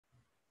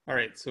All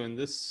right, so in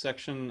this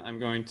section, I'm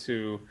going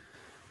to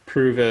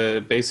prove a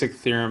basic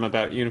theorem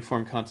about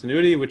uniform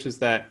continuity, which is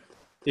that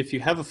if you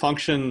have a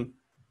function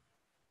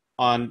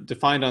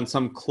defined on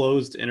some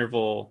closed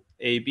interval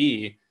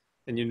AB,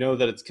 and you know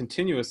that it's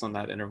continuous on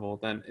that interval,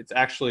 then it's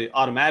actually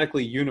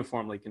automatically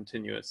uniformly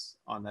continuous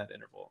on that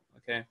interval,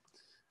 okay?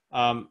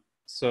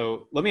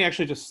 So let me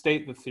actually just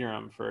state the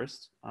theorem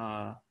first.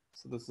 So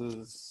this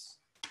is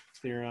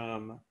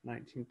theorem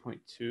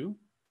 19.2.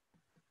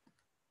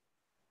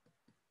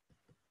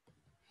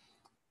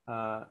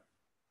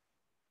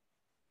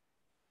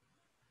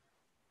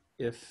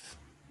 If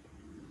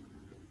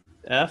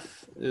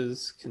f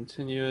is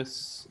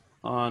continuous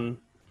on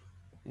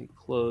a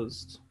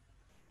closed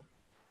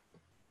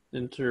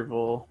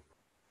interval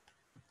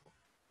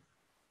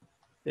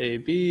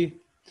AB,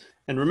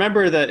 and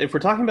remember that if we're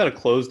talking about a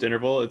closed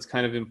interval, it's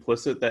kind of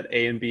implicit that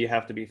A and B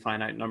have to be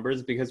finite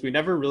numbers because we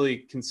never really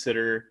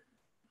consider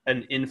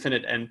an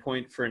infinite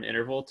endpoint for an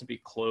interval to be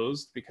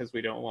closed because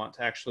we don't want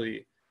to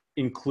actually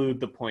include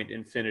the point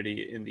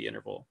infinity in the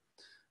interval.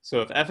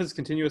 So if f is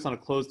continuous on a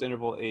closed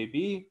interval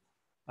AB,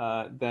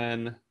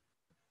 then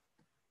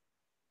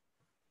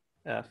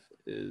f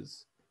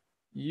is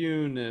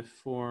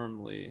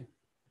uniformly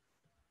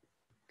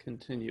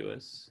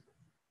continuous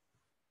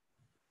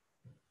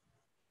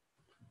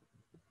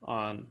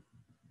on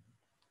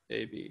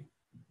AB.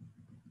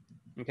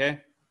 Okay?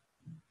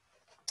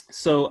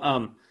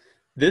 So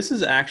this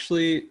is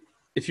actually,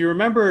 if you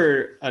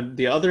remember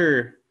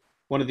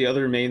one of the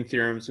other main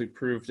theorems we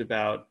proved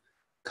about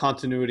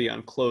continuity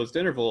on closed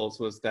intervals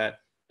was that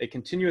a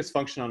continuous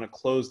function on a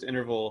closed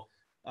interval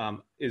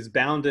is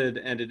bounded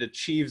and it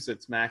achieves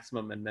its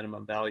maximum and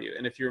minimum value.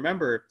 And if you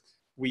remember,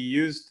 we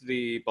used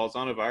the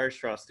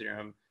Bolzano-Weierstrass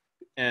theorem,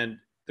 and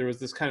there was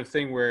this kind of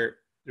thing where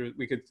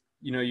we could,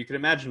 you could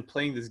imagine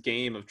playing this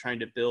game of trying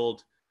to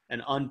build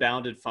an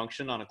unbounded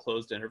function on a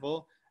closed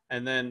interval.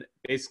 And then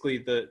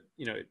basically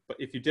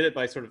if you did it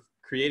by sort of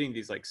creating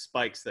these like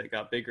spikes that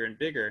got bigger and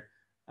bigger,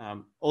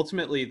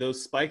 ultimately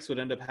those spikes would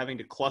end up having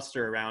to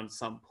cluster around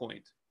some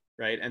point,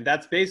 right? And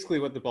that's basically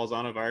what the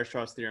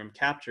Bolzano-Weierstrass theorem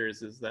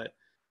captures, is that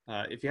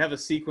if you have a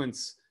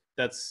sequence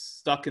that's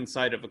stuck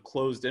inside of a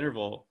closed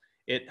interval,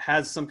 it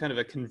has some kind of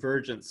a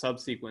convergent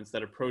subsequence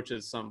that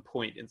approaches some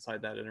point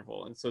inside that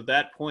interval. And so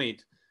that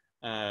point,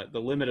 the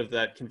limit of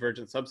that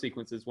convergent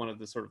subsequence is one of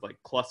the sort of like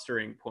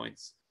clustering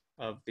points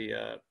of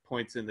the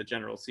points in the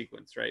general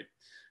sequence, right?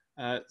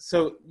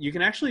 So you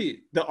can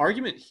actually, the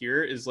argument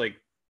here is like,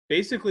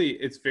 basically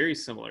it's very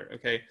similar,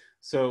 okay?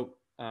 So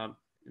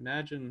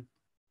imagine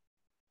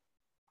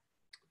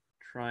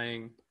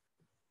trying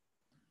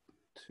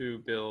to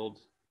build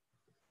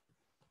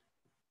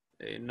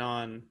a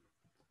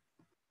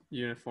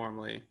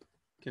non-uniformly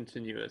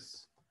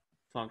continuous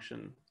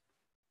function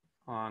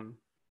on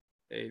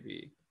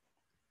AB.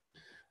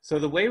 So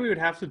the way we would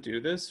have to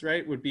do this,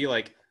 right, would be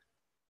like,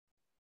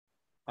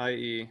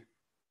 i.e.,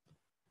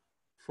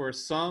 for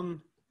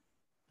some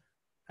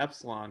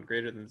epsilon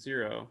greater than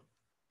 0,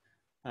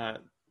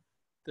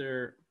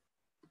 there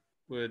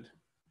would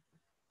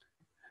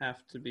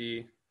have to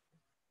be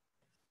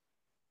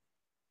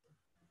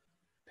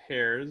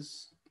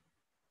pairs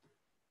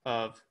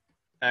of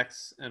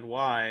x and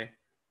y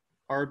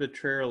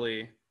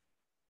arbitrarily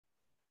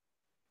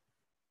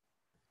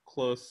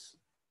close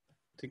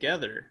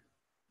together,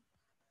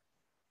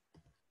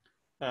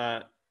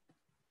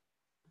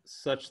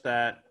 such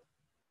that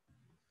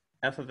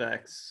f of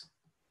x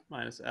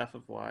minus f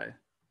of y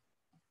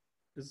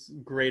is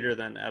greater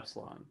than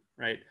epsilon,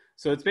 right?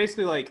 So it's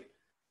basically like,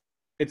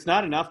 it's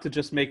not enough to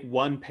just make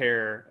one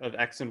pair of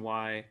x and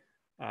y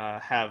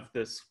have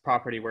this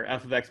property where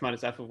f of x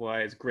minus f of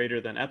y is greater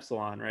than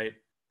epsilon, right?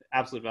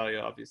 Absolute value,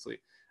 obviously.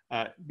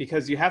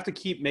 Because you have to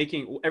keep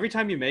making, every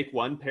time you make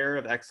one pair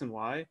of x and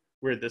y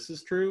where this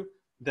is true,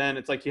 then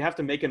it's like you have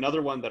to make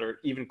another one that are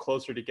even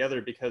closer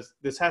together, because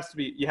this has to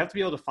be, you have to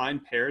be able to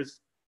find pairs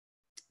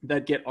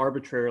that get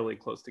arbitrarily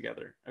close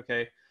together,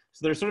 okay?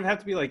 So there sort of have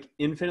to be like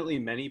infinitely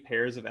many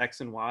pairs of x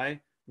and y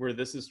where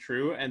this is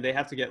true, and they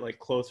have to get like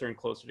closer and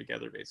closer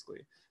together,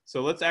 basically.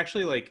 So let's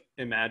actually like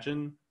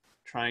imagine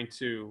trying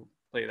to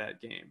play that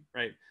game,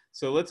 right?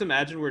 So let's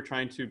imagine we're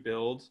trying to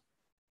build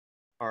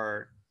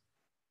our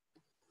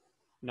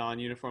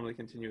non-uniformly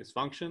continuous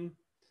function.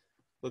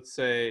 Let's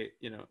say,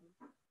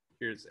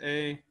 here's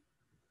A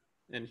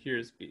and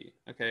here's B,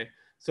 okay?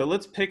 So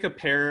let's pick a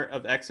pair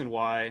of x and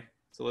y.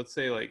 So let's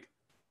say like,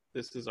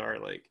 this is our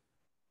like,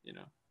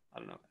 I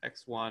don't know,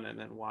 x1 and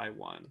then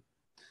y1.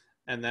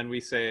 And then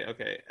we say,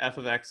 okay, f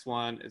of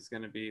x1 is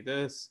going to be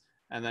this,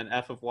 and then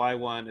f of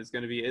y1 is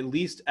going to be at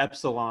least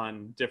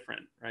epsilon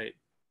different, right?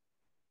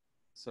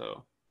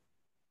 So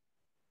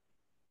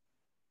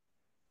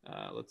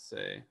let's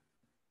say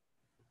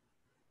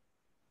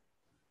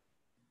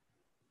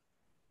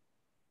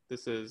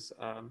this is,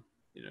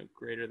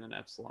 greater than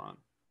epsilon,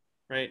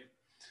 right?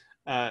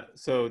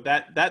 So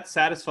that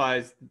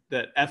satisfies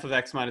that f of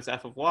x minus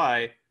f of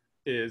y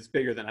is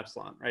bigger than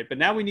epsilon, right? But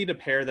now we need a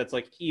pair that's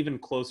like even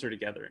closer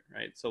together,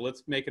 right? So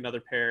let's make another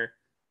pair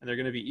and they're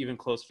going to be even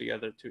closer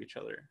together to each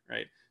other,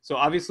 right? So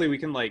obviously we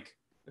can like,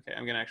 okay,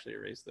 I'm going to actually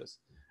erase this.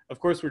 Of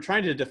course, we're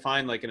trying to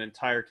define like an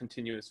entire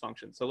continuous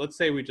function. So let's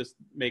say we just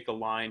make a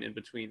line in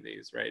between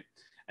these, right?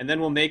 And then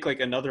we'll make like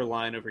another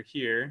line over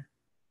here.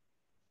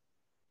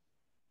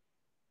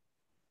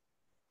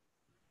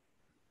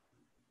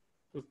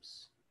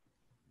 Oops.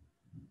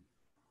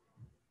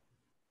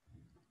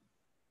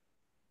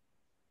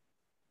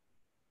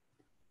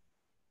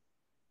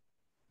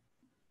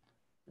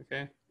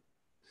 Okay.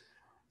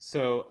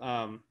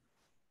 So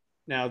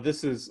now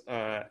this is,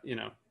 you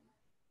know,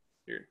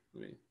 here,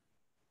 let me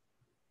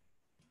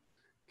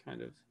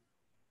kind of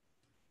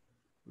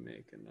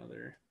make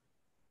another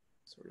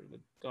sort of a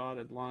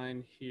dotted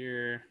line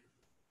here.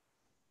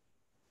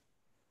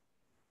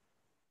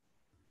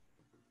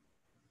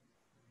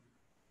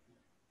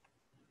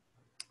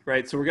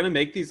 Right, so we're going to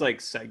make these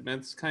like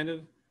segments kind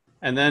of.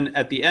 And then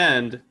at the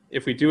end,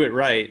 if we do it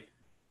right,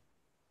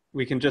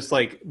 we can just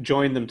like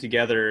join them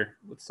together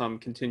with some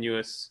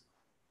continuous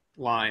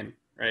line,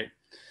 right?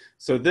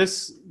 So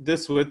this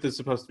width is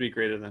supposed to be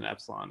greater than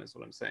epsilon is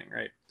what I'm saying,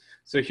 right?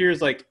 So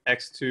here's like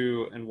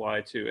x2 and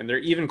y2, and they're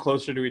even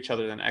closer to each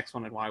other than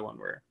x1 and y1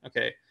 were,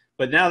 okay?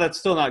 But now that's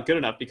still not good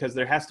enough because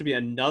there has to be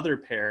another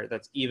pair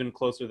that's even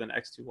closer than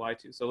x2,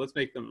 y2. So let's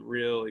make them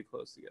really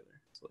close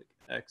together. So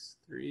like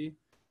x3,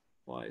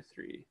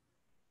 y3.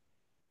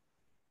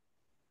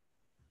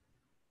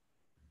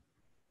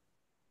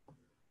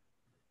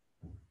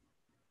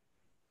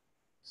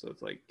 So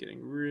it's like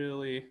getting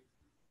really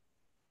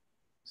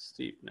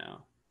steep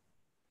now,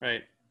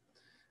 right?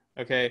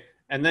 Okay,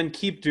 and then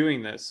keep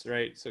doing this,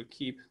 right? So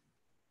keep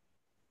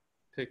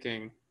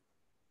picking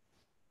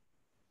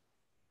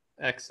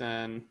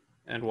xn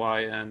and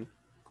yn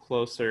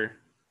closer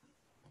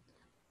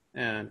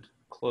and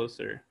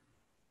closer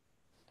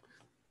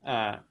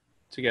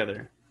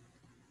together.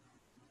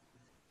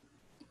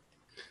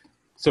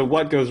 So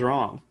what goes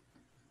wrong?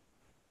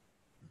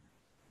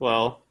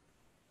 Well,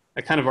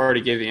 I kind of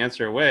already gave the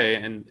answer away,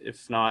 and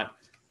if not,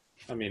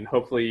 I mean,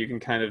 hopefully you can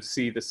kind of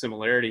see the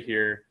similarity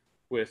here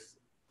with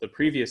the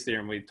previous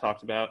theorem we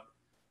talked about.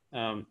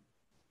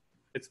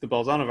 It's the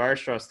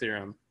Bolzano-Weierstrass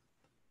theorem.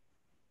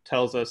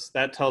 Tells us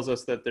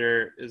that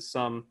there is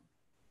some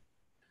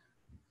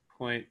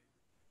point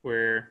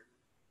where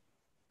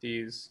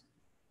these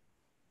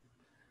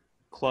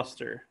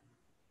cluster.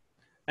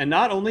 And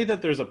not only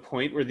that there's a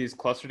point where these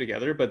cluster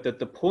together, but that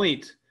the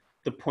point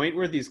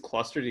where these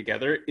cluster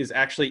together is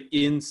actually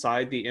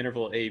inside the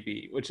interval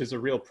AB, which is a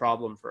real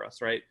problem for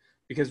us, right?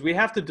 Because we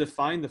have to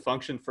define the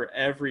function for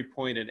every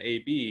point in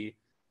AB,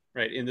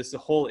 right, in this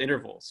whole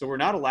interval. So we're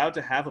not allowed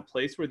to have a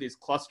place where these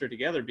cluster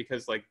together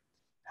because like,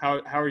 how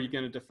are you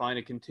going to define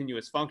a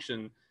continuous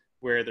function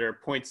where there are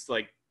points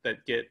like that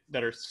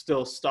are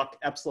still stuck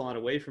epsilon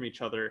away from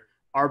each other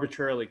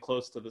arbitrarily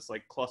close to this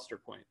like cluster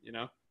point, you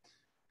know?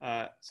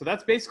 So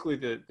that's basically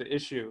the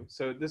issue.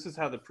 So this is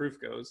how the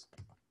proof goes.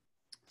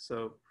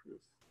 So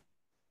proof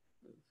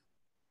of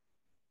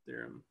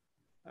theorem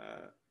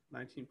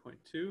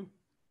 19.2.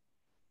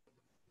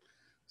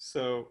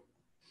 So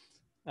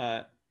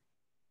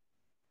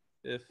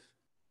if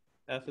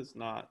f is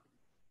not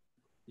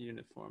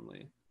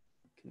uniformly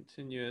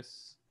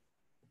continuous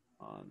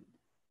on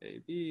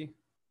AB,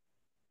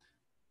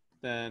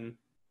 then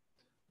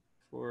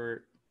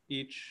for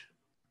each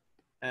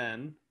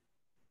n,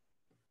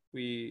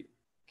 we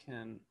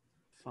can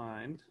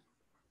find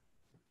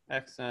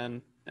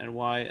xn and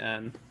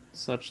yn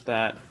such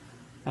that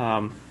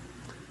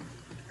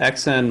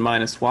xn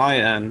minus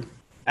yn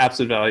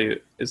absolute value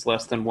is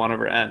less than 1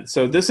 over n.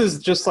 So this is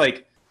just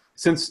like,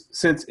 since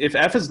if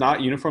f is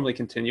not uniformly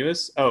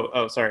continuous,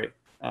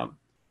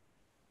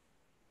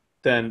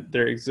 then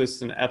there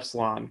exists an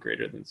epsilon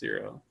greater than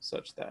 0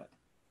 such that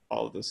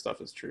all of this stuff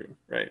is true,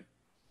 right?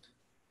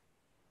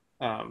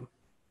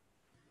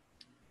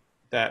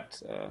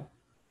 That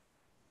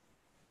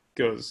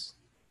goes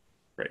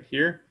right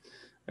here,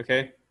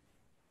 okay?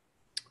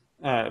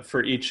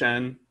 For each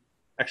n,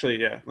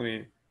 actually, yeah, let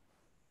me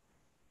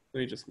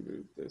just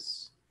move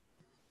this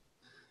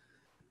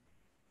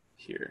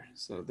here.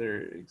 So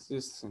there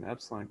exists an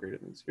epsilon greater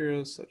than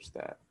 0 such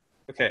that,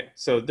 okay,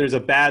 so there's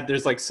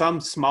like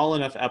some small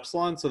enough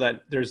epsilon so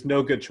that there's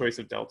no good choice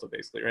of delta,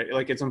 basically, right?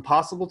 Like it's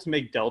impossible to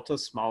make delta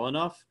small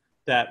enough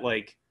that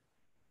like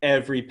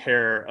every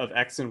pair of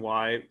x and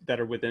y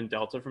that are within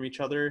delta from each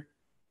other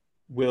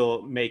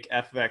will make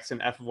f of x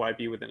and f of y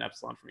be within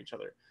epsilon from each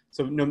other.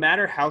 So no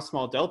matter how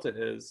small delta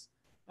is,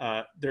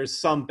 there's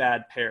some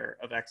bad pair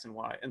of x and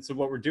y. And so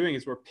what we're doing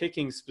is we're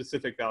picking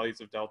specific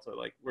values of delta.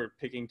 Like we're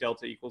picking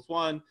delta equals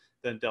 1,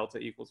 then delta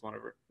equals 1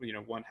 over,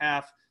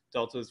 1/2,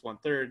 delta is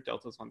 1/3,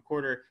 delta is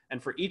 1/4.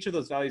 And for each of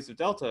those values of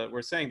delta,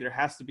 we're saying there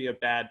has to be a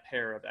bad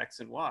pair of x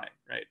and y,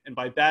 right? And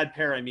by bad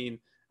pair, I mean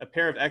a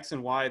pair of x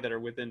and y that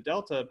are within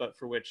delta, but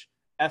for which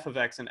f of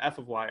x and f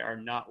of y are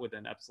not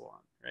within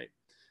epsilon, right?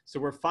 So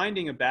we're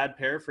finding a bad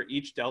pair for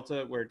each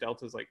delta where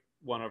delta is like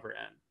 1 over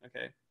n,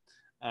 okay?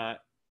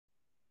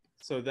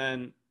 So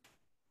then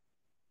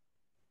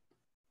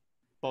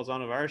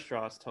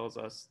Bolzano-Weierstrass tells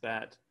us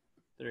that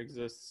there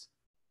exists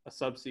a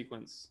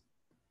subsequence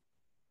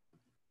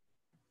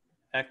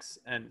x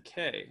and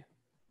k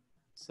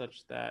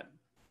such that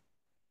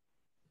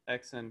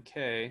x and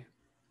k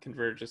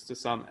converges to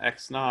some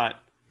x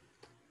naught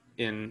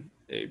in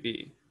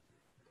AB,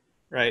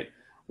 right?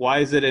 Why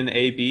is it in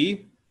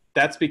AB?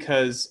 That's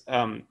because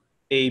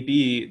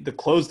AB, the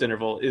closed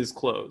interval, is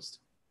closed.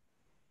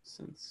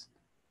 Since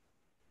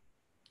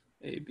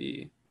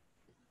AB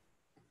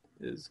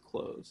is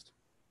closed,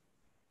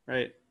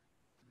 right?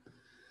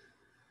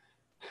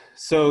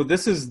 So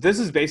this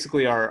is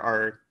basically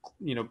our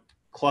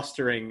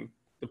clustering,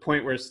 the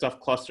point where stuff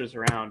clusters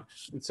around.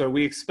 And so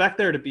we expect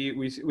there to be,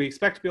 we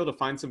expect to be able to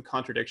find some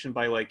contradiction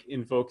by like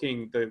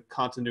invoking the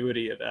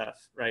continuity of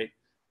F, right?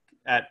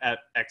 At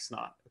x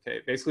naught. Okay,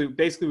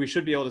 basically we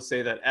should be able to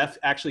say that F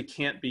actually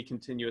can't be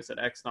continuous at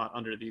x naught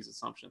under these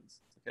assumptions.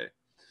 Okay.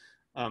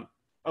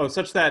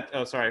 Such that,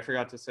 oh, sorry, I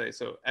forgot to say.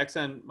 So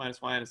xn minus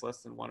yn is less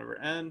than 1 over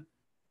n,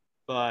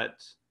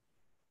 but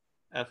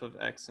f of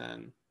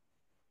xn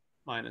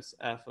minus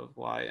f of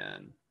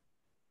yn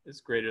is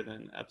greater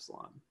than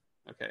epsilon.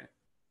 Okay,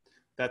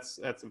 that's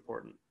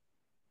important.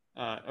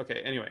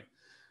 Okay, anyway,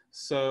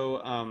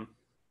 so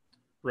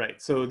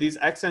right, so these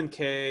x and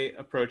k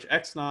approach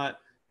x naught,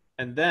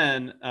 and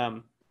then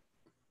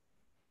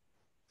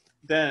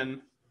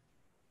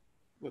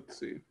let's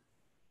see,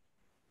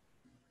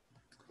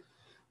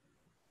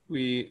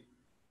 we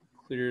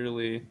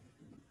clearly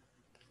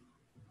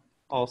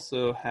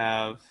also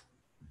have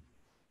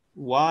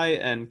y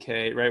and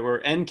k, right,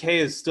 where nk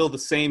is still the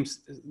same,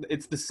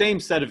 it's the same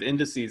set of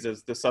indices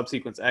as the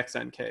subsequence x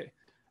and k,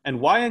 and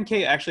y and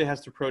k actually has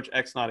to approach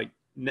x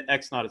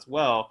naught as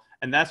well,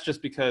 and that's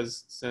just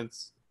because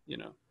since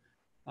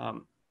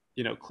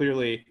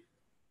clearly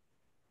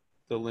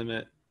the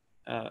limit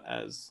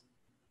as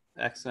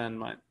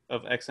xn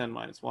of xn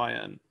minus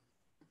yn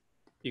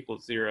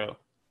equals 0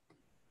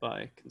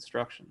 by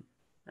construction,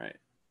 right?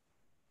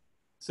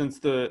 Since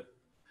the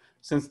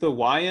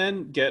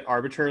yn get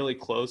arbitrarily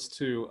close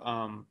to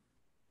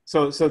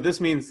so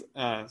this means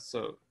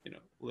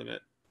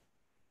limit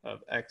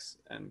of x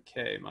and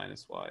k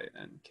minus y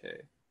and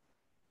k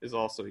is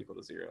also equal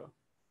to 0,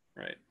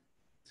 right?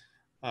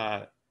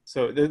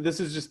 So this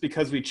is just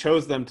because we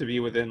chose them to be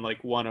within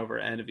like 1 over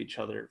n of each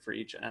other for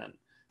each n.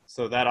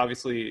 So that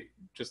obviously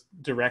just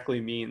directly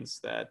means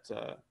that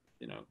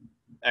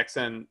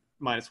xn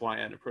minus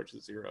yn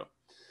approaches 0.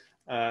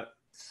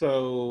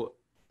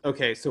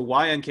 Okay, so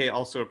y and k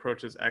also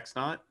approaches x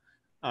naught.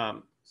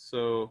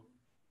 So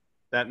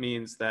that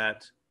means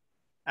that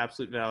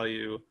absolute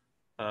value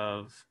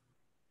of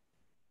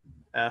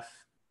f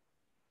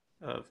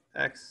of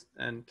x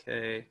and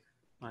k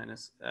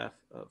minus f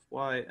of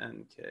y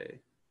and k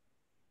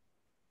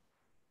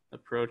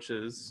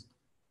approaches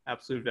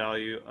absolute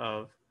value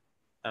of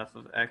f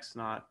of x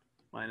naught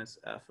minus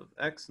f of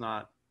x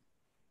naught,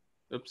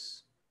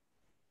 which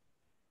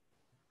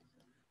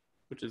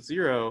is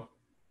 0,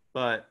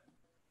 but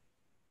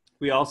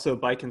we also,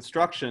 by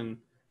construction,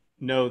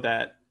 know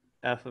that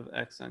f of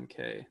x and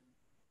k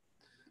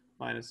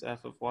minus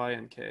f of y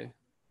and k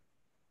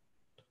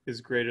is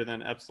greater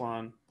than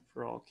epsilon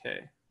for all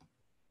k.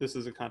 This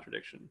is a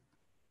contradiction,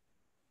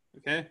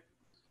 okay?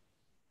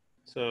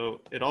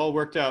 So it all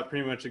worked out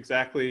pretty much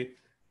exactly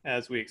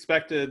as we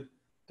expected,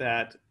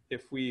 that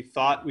if we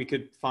thought we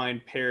could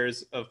find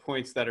pairs of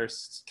points that are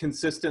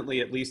consistently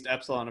at least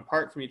epsilon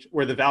apart from each,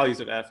 where the values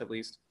of f at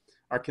least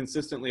are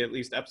consistently at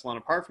least epsilon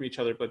apart from each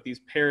other, but these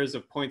pairs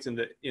of points in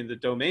the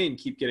domain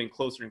keep getting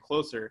closer and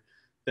closer,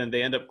 then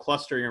they end up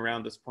clustering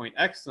around this point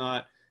x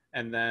naught.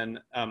 And then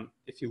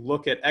if you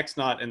look at x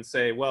naught and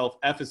say, well, if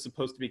f is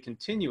supposed to be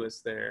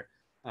continuous there,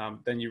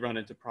 then you run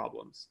into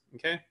problems,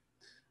 okay?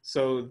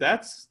 So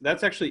that's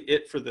actually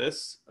it for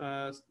this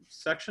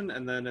section.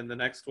 And then in the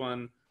next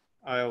one,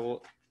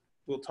 we'll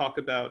talk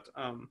about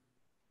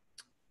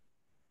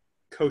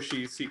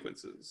Cauchy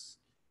sequences.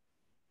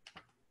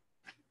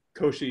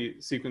 Cauchy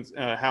sequence,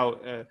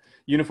 how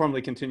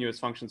uniformly continuous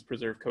functions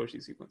preserve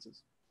Cauchy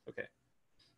sequences. Okay.